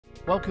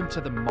Welcome to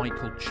the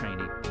Michael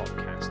Cheney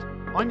podcast.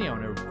 I'm the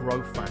owner of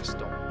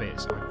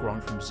GrowFast.biz. I've grown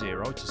from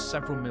zero to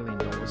several $1 million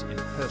in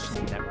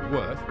personal net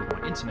worth with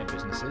my internet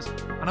businesses,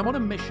 and I'm on a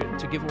mission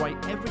to give away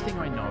everything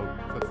I know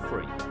for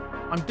free.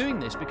 I'm doing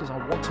this because I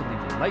want to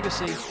leave a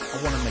legacy,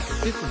 I want to make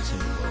a difference in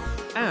the world,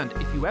 and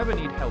if you ever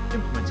need help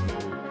implementing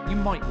it all, you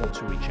might want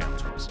to reach out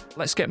to us.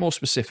 Let's get more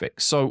specific.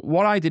 So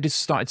what I did is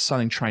started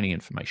selling training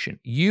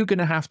information. You're going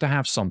to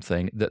have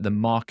something that the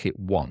market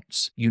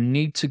wants. You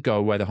need to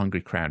go where the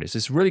hungry crowd is.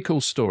 This really cool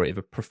story of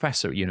a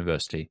professor at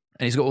university,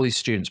 and he's got all these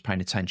students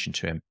paying attention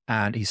to him.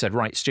 And he said,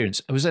 right,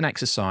 students, it was an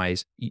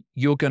exercise.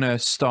 You're going to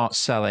start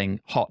selling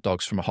hot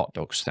dogs from a hot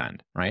dog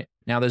stand, right?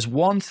 Now, there's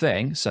one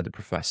thing, said the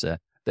professor,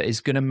 that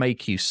is going to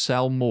make you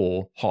sell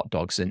more hot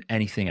dogs than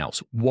anything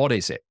else. What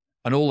is it?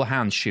 And all the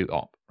hands shoot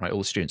up, right? All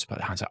the students put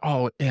their hands up.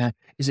 Oh, yeah.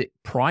 Is it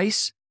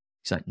price?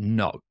 He's like,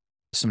 no.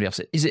 Somebody else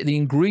said, is it the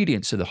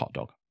ingredients of the hot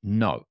dog?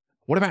 No.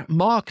 What about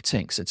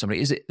marketing? Said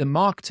somebody. Is it the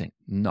marketing?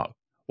 No.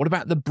 What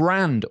about the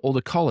brand or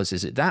the colors?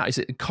 Is it that? Is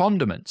it the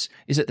condiments?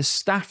 Is it the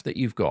staff that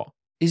you've got?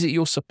 Is it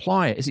your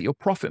supplier? Is it your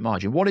profit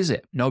margin? What is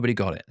it? Nobody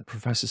got it. The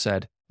professor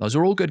said, those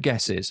are all good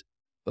guesses,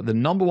 but the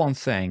number one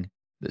thing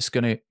that's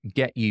going to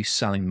get you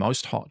selling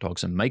most hot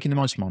dogs and making the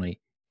most money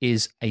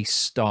is a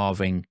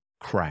starving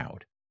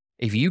crowd.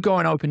 If you go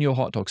and open your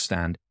hot dog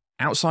stand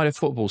outside a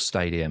football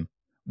stadium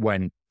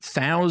when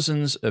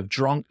thousands of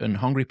drunk and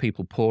hungry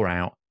people pour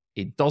out,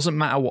 it doesn't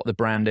matter what the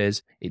brand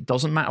is. It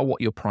doesn't matter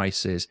what your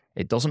price is.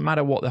 It doesn't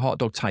matter what the hot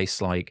dog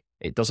tastes like.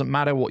 It doesn't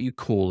matter what you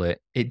call it.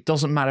 It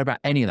doesn't matter about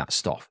any of that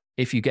stuff.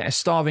 If you get a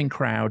starving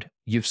crowd,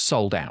 you've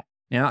sold out.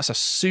 Now, that's a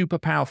super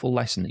powerful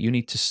lesson that you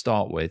need to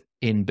start with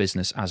in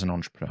business as an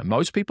entrepreneur.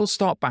 Most people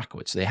start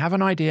backwards. They have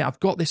an idea.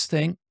 I've got this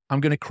thing. I'm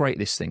going to create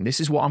this thing.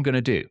 This is what I'm going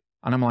to do.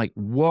 And I'm like,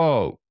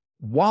 whoa.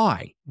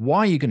 Why? Why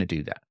are you going to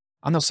do that?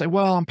 And they'll say,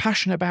 well, I'm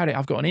passionate about it.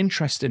 I've got an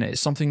interest in it. It's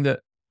something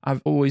that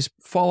I've always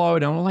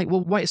followed. And I'm like,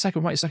 well, wait a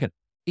second.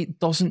 It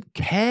doesn't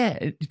care.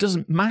 It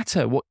doesn't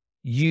matter what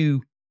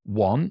you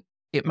want.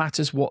 It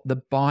matters what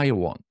the buyer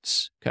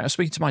wants. Okay. I was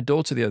speaking to my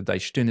daughter the other day.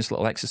 She's doing this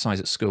little exercise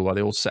at school where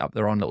they all set up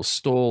their own little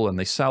stall and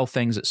they sell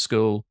things at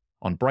school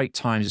on break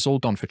times. It's all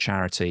done for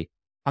charity.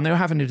 And they were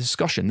having a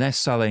discussion. They're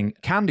selling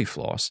candy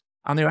floss.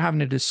 And they were having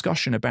a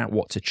discussion about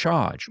what to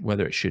charge,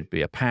 whether it should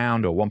be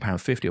 £1 or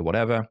 £1.50 or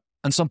whatever.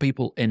 And some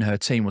people in her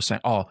team were saying,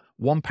 oh,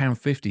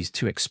 £1.50 is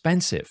too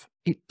expensive.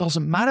 It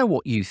doesn't matter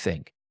what you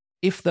think.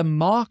 If the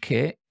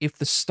market, if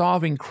the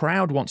starving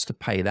crowd wants to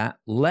pay that,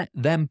 let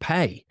them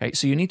pay. Okay?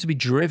 So you need to be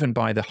driven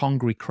by the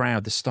hungry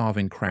crowd, the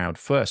starving crowd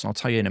first. And I'll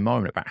tell you in a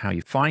moment about how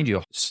you find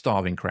your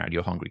starving crowd,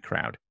 your hungry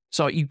crowd.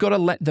 So you've got to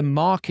let the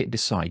market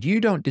decide. You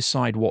don't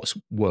decide what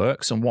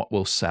works and what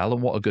will sell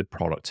and what a good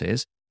product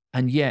is.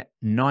 And yet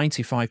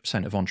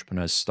 95% of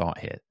entrepreneurs start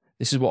here.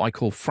 This is what I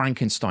call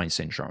Frankenstein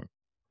syndrome,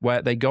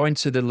 where they go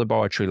into the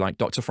laboratory like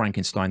Dr.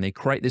 Frankenstein, they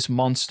create this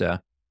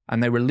monster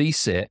and they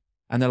release it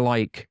and they're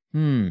like,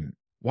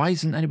 why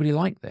isn't anybody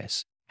like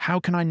this? How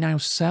can I now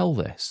sell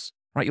this?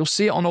 Right? You'll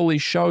see it on all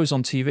these shows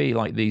on TV,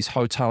 like these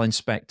hotel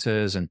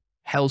inspectors and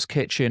Hell's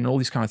Kitchen and all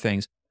these kind of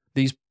things.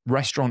 These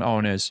restaurant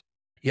owners,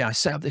 yeah, I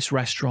set up this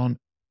restaurant,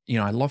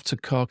 I love to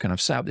cook and I've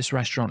set up this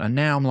restaurant and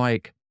now I'm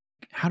like,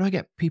 how do I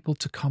get people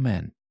to come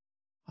in?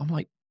 I'm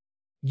like,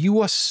 you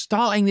are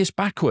starting this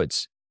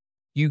backwards.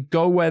 You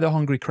go where the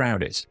hungry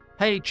crowd is.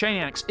 Hey,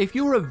 Cheniacs, if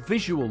you're a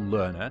visual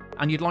learner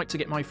and you'd like to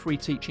get my free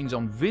teachings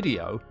on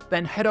video,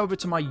 then head over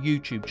to my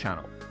YouTube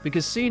channel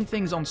because seeing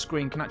things on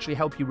screen can actually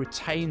help you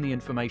retain the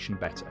information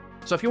better.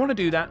 So if you want to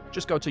do that,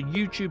 just go to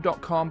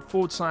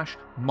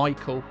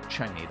youtube.com/Michael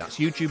Cheney. That's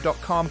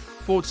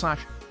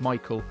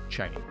youtube.com/Michael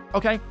Cheney.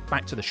 Okay,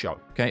 back to the show.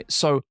 Okay,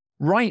 so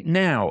right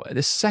now,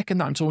 the second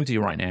that I'm talking to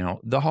you right now,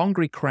 the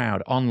hungry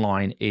crowd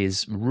online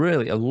is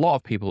really, a lot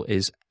of people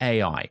is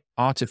AI,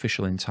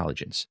 artificial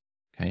intelligence,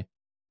 okay?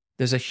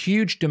 There's a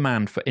huge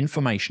demand for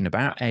information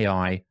about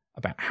AI,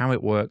 about how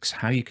it works,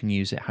 how you can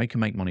use it, how you can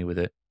make money with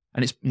it.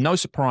 And it's no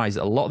surprise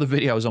that a lot of the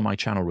videos on my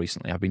channel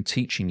recently, I've been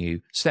teaching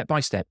you step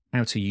by step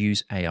how to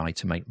use AI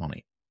to make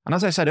money. And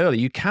as I said earlier,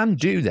 you can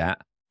do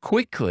that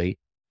quickly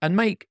and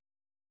make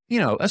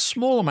a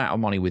small amount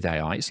of money with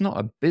AI. It's not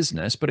a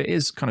business, but it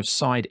is kind of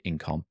side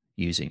income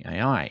using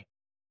AI.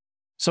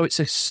 So it's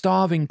a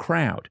starving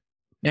crowd.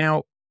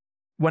 Now,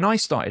 when I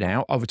started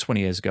out over 20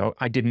 years ago,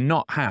 I did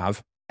not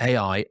have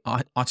AI.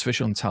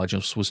 Artificial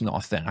intelligence was not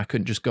a thing. I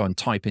couldn't just go and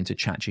type into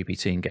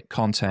ChatGPT and get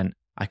content.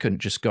 I couldn't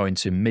just go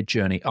into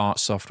Midjourney art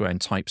software and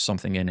type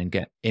something in and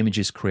get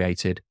images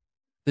created.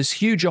 There's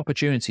huge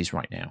opportunities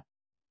right now.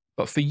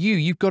 But for you,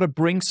 you've got to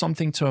bring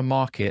something to a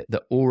market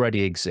that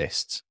already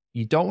exists.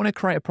 You don't want to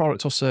create a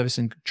product or service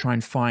and try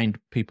and find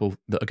people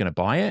that are going to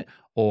buy it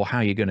or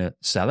how you're going to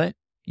sell it.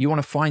 You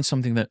want to find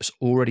something that's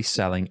already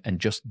selling and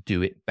just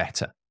do it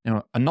better.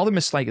 Now, another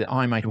mistake that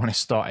I made when I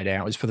started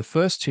out is for the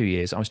first 2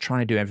 years, I was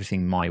trying to do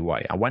everything my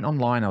way. I went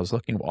online, I was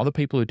looking at what other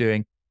people are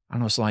doing,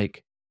 and I was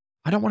like,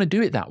 I don't want to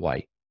do it that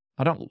way.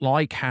 I don't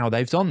like how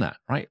they've done that,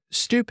 right?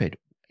 Stupid.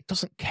 It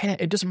doesn't care.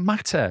 It doesn't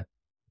matter.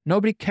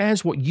 Nobody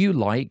cares what you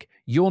like.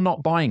 You're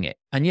not buying it.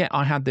 And yet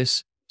I had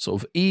this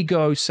sort of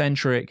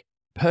egocentric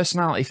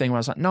personality thing where I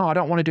was like, no, I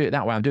don't want to do it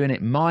that way. I'm doing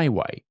it my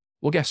way.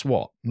 Well, guess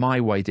what? My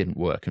way didn't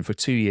work. And for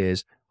 2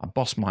 years, I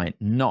bossed mine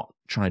not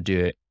trying to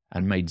do it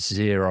and made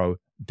 $0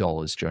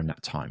 during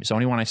that time. It's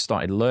only when I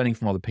started learning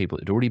from other people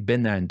that had already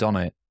been there and done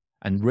it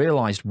and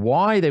realized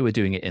why they were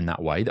doing it in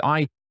that way that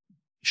I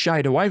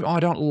shied away. Oh, I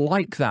don't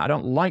like that. I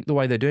don't like the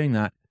way they're doing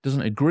that.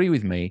 Doesn't agree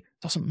with me. It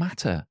doesn't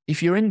matter.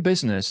 If you're in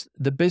business,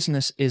 the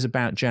business is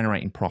about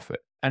generating profit.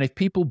 And if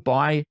people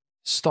buy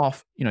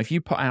stuff, if you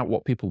put out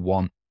what people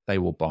want, they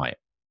will buy it.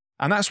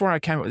 And that's where I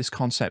came up with this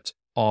concept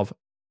of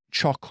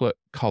chocolate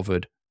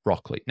covered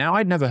broccoli. Now,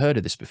 I'd never heard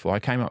of this before. I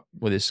came up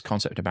with this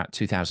concept about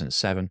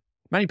 2007.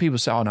 Many people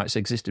say, oh no, it's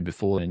existed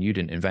before and you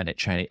didn't invent it,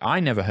 Cheney. I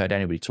never heard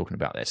anybody talking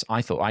about this.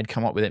 I thought I'd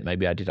come up with it.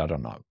 Maybe I did. I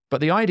don't know.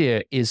 But the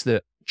idea is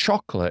that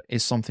chocolate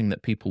is something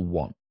that people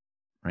want,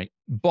 right?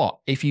 But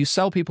if you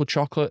sell people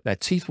chocolate, their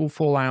teeth will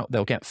fall out.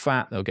 They'll get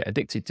fat. They'll get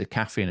addicted to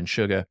caffeine and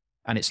sugar,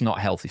 and it's not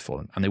healthy for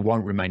them. And they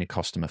won't remain a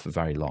customer for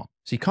very long.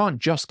 So you can't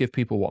just give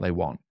people what they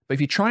want. But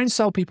if you try and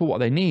sell people what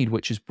they need,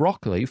 which is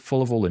broccoli,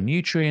 full of all the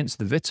nutrients,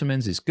 the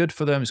vitamins, is good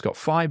for them, it's got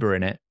fiber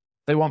in it,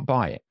 they won't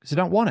buy it because they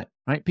don't want it,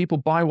 right? People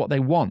buy what they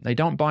want. They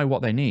don't buy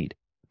what they need.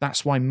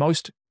 That's why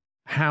most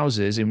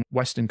houses in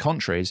Western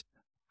countries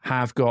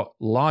have got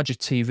larger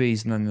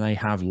TVs than they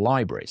have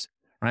libraries,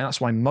 right?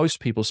 That's why most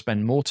people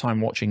spend more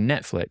time watching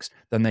Netflix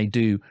than they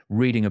do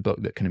reading a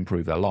book that can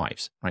improve their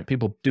lives, right?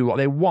 People do what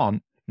they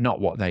want, not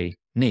what they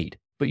need.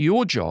 But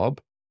your job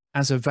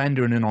as a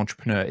vendor and an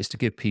entrepreneur is to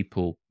give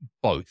people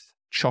both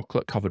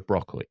chocolate covered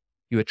broccoli.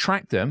 You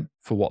attract them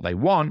for what they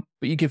want,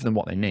 but you give them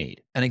what they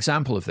need. An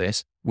example of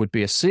this would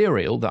be a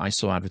cereal that I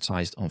saw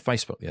advertised on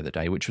Facebook the other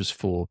day, which was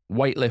for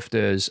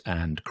weightlifters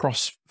and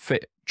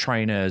CrossFit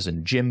trainers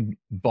and gym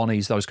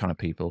bunnies, those kind of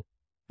people.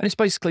 And it's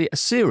basically a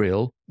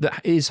cereal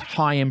that is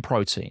high in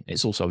protein.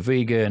 It's also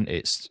vegan,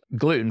 it's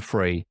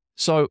gluten-free.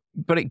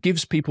 But it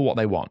gives people what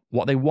they want.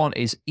 What they want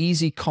is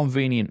easy,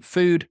 convenient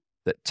food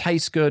that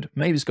tastes good.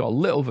 Maybe it's got a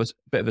little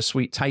bit of a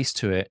sweet taste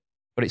to it,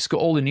 but it's got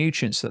all the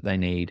nutrients that they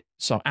need.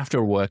 So after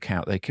a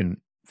workout, they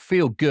can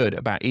feel good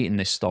about eating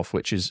this stuff,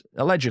 which is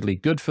allegedly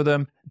good for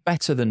them,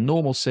 better than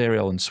normal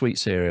cereal and sweet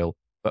cereal,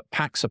 but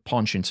packs a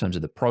punch in terms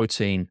of the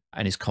protein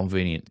and is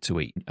convenient to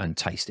eat and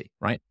tasty,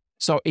 right?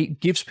 So it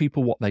gives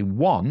people what they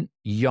want,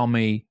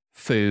 yummy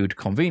food,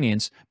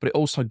 convenience, but it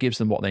also gives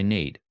them what they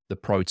need, the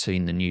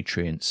protein, the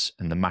nutrients,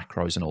 and the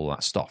macros and all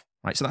that stuff,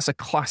 right? So that's a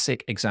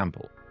classic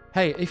example.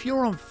 Hey, if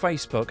you're on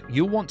Facebook,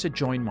 you'll want to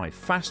join my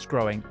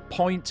fast-growing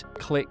Point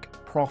Click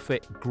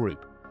Profit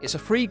group. It's a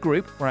free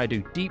group where I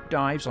do deep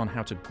dives on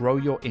how to grow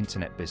your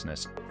internet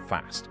business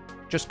fast.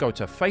 Just go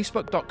to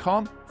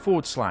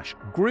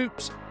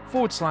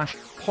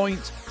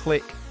facebook.com/groups/Point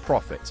Click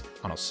Profit,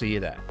 and I'll see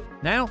you there.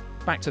 Now,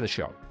 back to the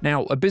show.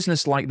 Now, a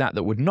business like that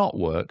would not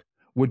work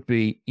would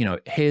be,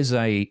 here's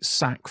a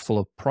sack full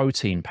of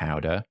protein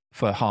powder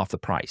for half the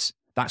price.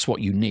 That's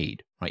what you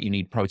need, right? You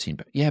need protein.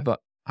 But yeah,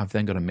 but I've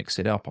then got to mix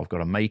it up. I've got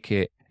to make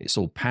it. It's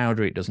all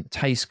powdery. It doesn't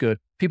taste good.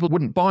 People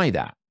wouldn't buy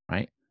that,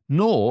 right?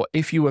 Nor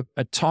if you were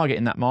a target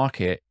in that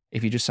market,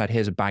 if you just said,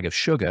 here's a bag of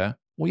sugar,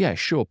 well, yeah,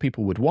 sure,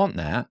 people would want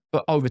that.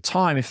 But over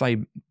time, if they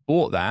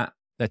bought that,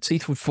 their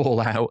teeth would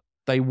fall out.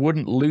 They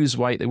wouldn't lose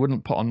weight. They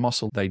wouldn't put on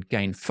muscle. They'd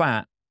gain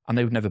fat and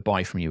they would never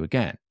buy from you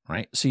again,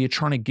 right? So you're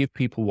trying to give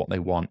people what they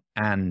want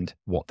and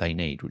what they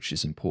need, which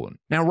is important.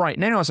 Now, right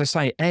now, as I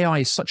say, AI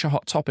is such a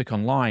hot topic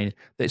online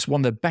that it's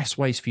one of the best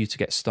ways for you to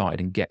get started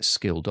and get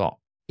skilled up.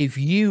 If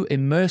you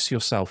immerse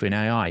yourself in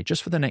AI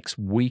just for the next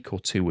week or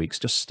 2 weeks,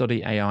 just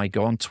study AI,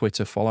 go on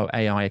Twitter, follow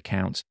AI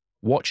accounts,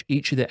 watch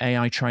each of the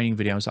AI training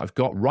videos that I've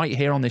got right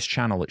here on this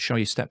channel that show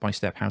you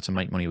step-by-step how to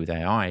make money with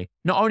AI.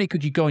 Not only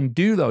could you go and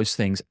do those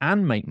things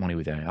and make money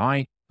with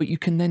AI, but you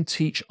can then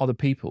teach other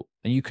people.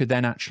 And you could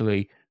then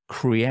actually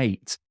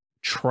create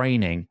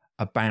training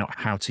about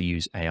how to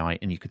use AI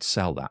and you could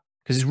sell that.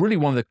 Because it's really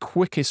one of the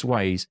quickest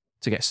ways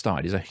to get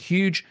started. There's a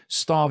huge,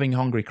 starving,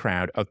 hungry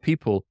crowd of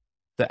people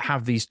that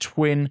have these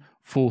twin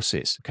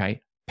forces,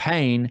 okay?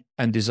 Pain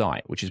and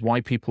desire, which is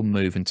why people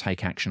move and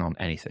take action on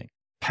anything.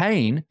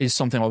 Pain is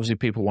something obviously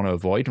people want to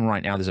avoid. And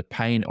right now there's a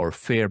pain or a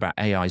fear about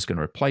AI is going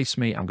to replace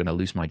me. I'm going to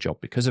lose my job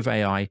because of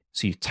AI.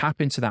 So you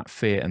tap into that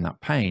fear and that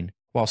pain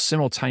while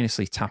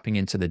simultaneously tapping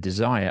into the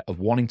desire of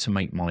wanting to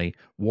make money,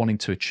 wanting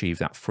to achieve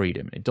that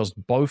freedom. It does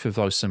both of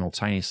those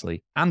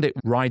simultaneously, and it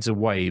rides a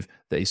wave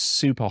that is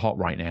super hot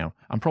right now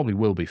and probably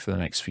will be for the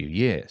next few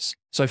years.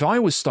 So if I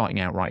was starting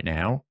out right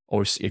now,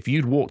 or if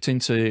you'd walked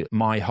into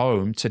my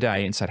home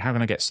today and said, how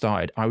can I get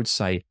started? I would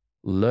say,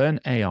 learn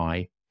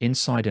AI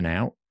inside and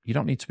out. You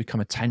don't need to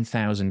become a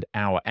 10,000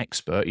 hour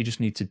expert. You just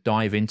need to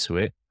dive into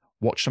it,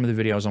 watch some of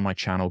the videos on my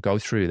channel, go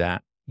through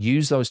that,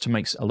 use those to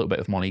make a little bit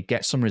of money,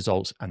 get some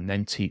results, and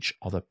then teach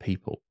other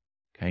people,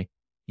 okay?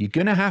 You're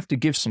going to have to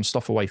give some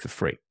stuff away for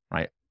free,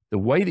 right? The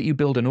way that you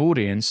build an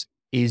audience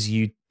is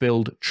you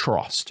build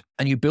trust,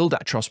 and you build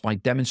that trust by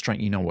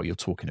demonstrating you know what you're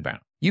talking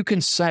about. You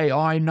can say, oh,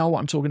 I know what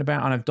I'm talking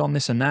about, and I've done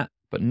this and that,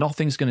 but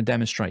nothing's going to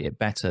demonstrate it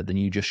better than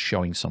you just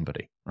showing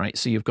somebody, right?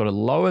 So you've got to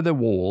lower the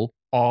wall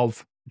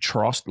of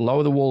trust,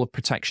 lower the wall of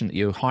protection that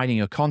you're hiding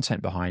your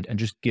content behind, and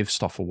just give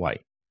stuff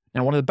away.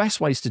 Now, one of the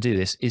best ways to do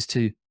this is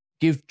to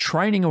give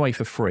training away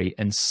for free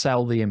and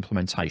sell the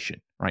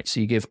implementation, right? So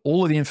you give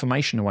all of the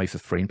information away for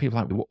free and people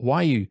are like, why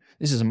are you,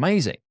 this is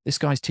amazing. This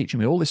guy's teaching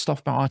me all this stuff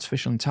about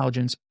artificial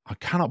intelligence. I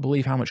cannot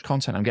believe how much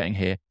content I'm getting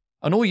here.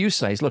 And all you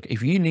say is, look,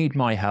 if you need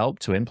my help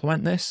to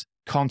implement this,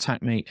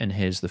 contact me and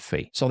here's the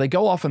fee. So they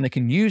go off and they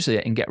can use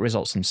it and get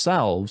results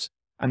themselves.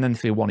 And then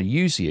if they want to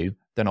use you,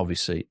 then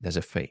obviously there's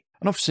a fee.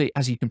 And obviously,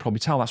 as you can probably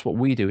tell, that's what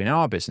we do in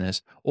our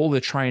business. All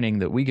the training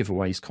that we give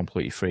away is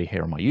completely free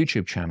here on my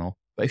YouTube channel.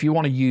 But if you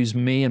want to use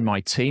me and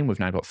my team, we've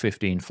now got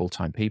 15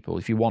 full-time people.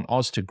 If you want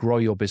us to grow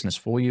your business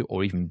for you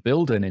or even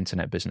build an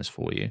internet business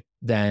for you,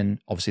 then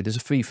obviously there's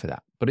a fee for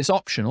that. But it's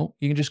optional.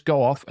 You can just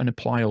go off and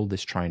apply all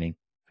this training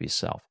for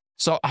yourself.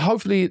 So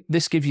hopefully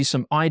this gives you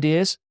some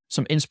ideas,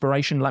 some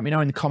inspiration. Let me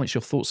know in the comments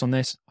your thoughts on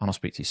this, and I'll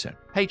speak to you soon.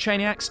 Hey,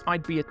 Chainiacs,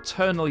 I'd be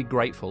eternally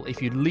grateful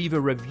if you'd leave a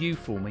review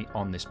for me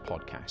on this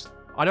podcast.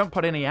 I don't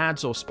put any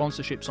ads or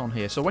sponsorships on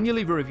here, so when you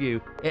leave a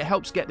review, it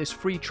helps get this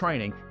free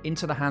training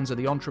into the hands of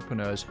the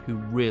entrepreneurs who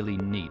really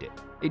need it.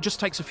 It just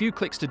takes a few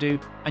clicks to do,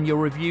 and your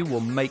review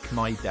will make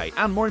my day.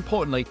 And more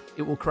importantly,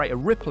 it will create a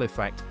ripple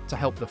effect to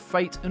help the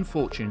fate and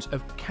fortunes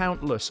of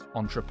countless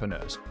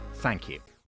entrepreneurs. Thank you.